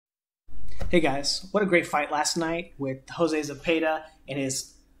Hey guys, what a great fight last night with Jose Zepeda and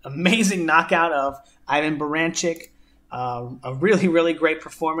his amazing knockout of Ivan Baranchyk. A really, really great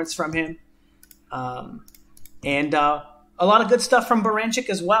performance from him. And a lot of good stuff from Baranchyk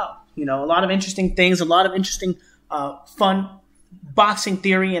as well. You know, a lot of interesting things, a lot of interesting, fun boxing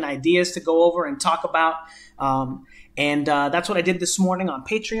theory and ideas to go over and talk about. That's what I did this morning on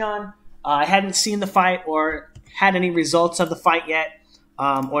Patreon. I hadn't seen the fight or had any results of the fight yet,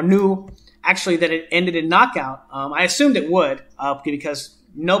 or knew actually that it ended in knockout. I assumed it would because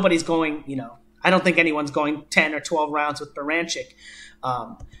nobody's going, I don't think anyone's going 10 or 12 rounds with Baranchyk.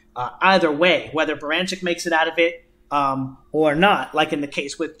 Either way, whether Baranchyk makes it out of it or not, like in the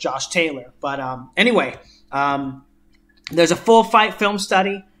case with Josh Taylor. But anyway, there's a full fight film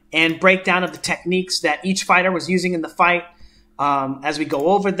study and breakdown of the techniques that each fighter was using in the fight as we go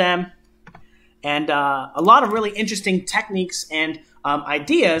over them. And a lot of really interesting techniques and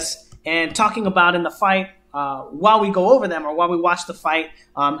ideas and talking about in the fight while we go over them or while we watch the fight,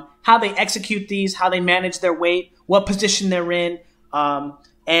 how they execute these, how they manage their weight, what position they're in,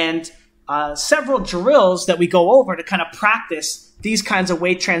 and several drills that we go over to kind of practice these kinds of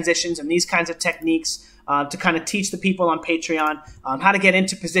weight transitions and these kinds of techniques to kind of teach the people on Patreon how to get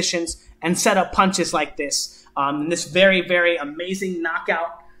into positions and set up punches like this. And this very, very amazing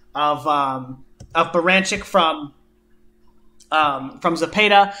knockout of Baranchyk from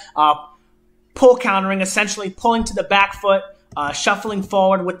Zepeda, pull countering, essentially pulling to the back foot, shuffling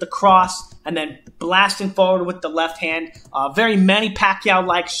forward with the cross, and then blasting forward with the left hand. Very Manny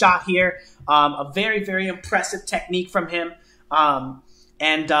Pacquiao-like shot here. A very, very impressive technique from him.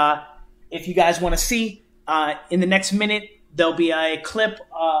 If you guys want to see, in the next minute, there'll be a clip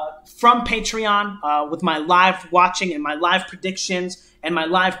from Patreon with my live watching and my live predictions and my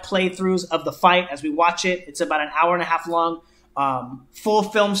live playthroughs of the fight as we watch it. It's about an hour and a half long. Full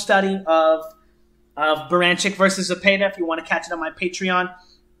film study of Baranchyk versus Zepeda if you want to catch it on my Patreon.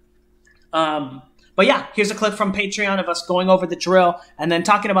 But yeah, here's a clip from Patreon of us going over the drill and then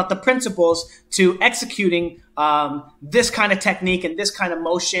talking about the principles to executing this kind of technique and this kind of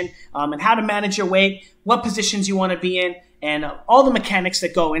motion and how to manage your weight, what positions you want to be in, and all the mechanics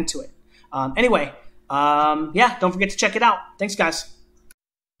that go into it. Yeah, don't forget to check it out. Thanks, guys.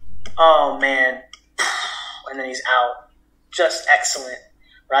 Oh, man. And then he's out. Just excellent,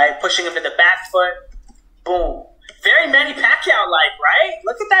 right? Pushing him to the back foot. Boom. Very Manny Pacquiao-like, right?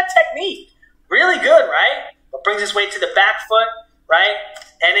 Look at that technique. Really good, right? But brings his weight to the back foot, right?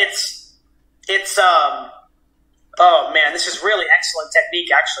 And oh man, this is really excellent technique,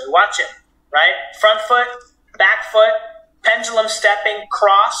 actually. Watch it, right? Front foot, back foot, pendulum stepping,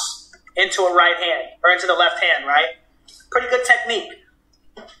 cross into a right hand, or into the left hand, right? Pretty good technique.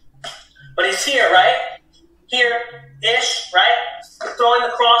 But he's here, right? Here-ish, right? Throwing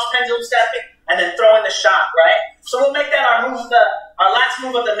the cross, pendulum stepping, and then throwing the shot, right? So we'll make that our last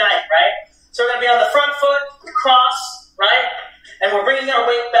move of the night, right? So we're going to be on the front foot, cross, right? And we're bringing our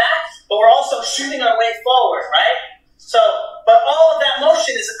weight back, but we're also shooting our weight forward, right? So, but all of that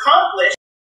motion is accomplished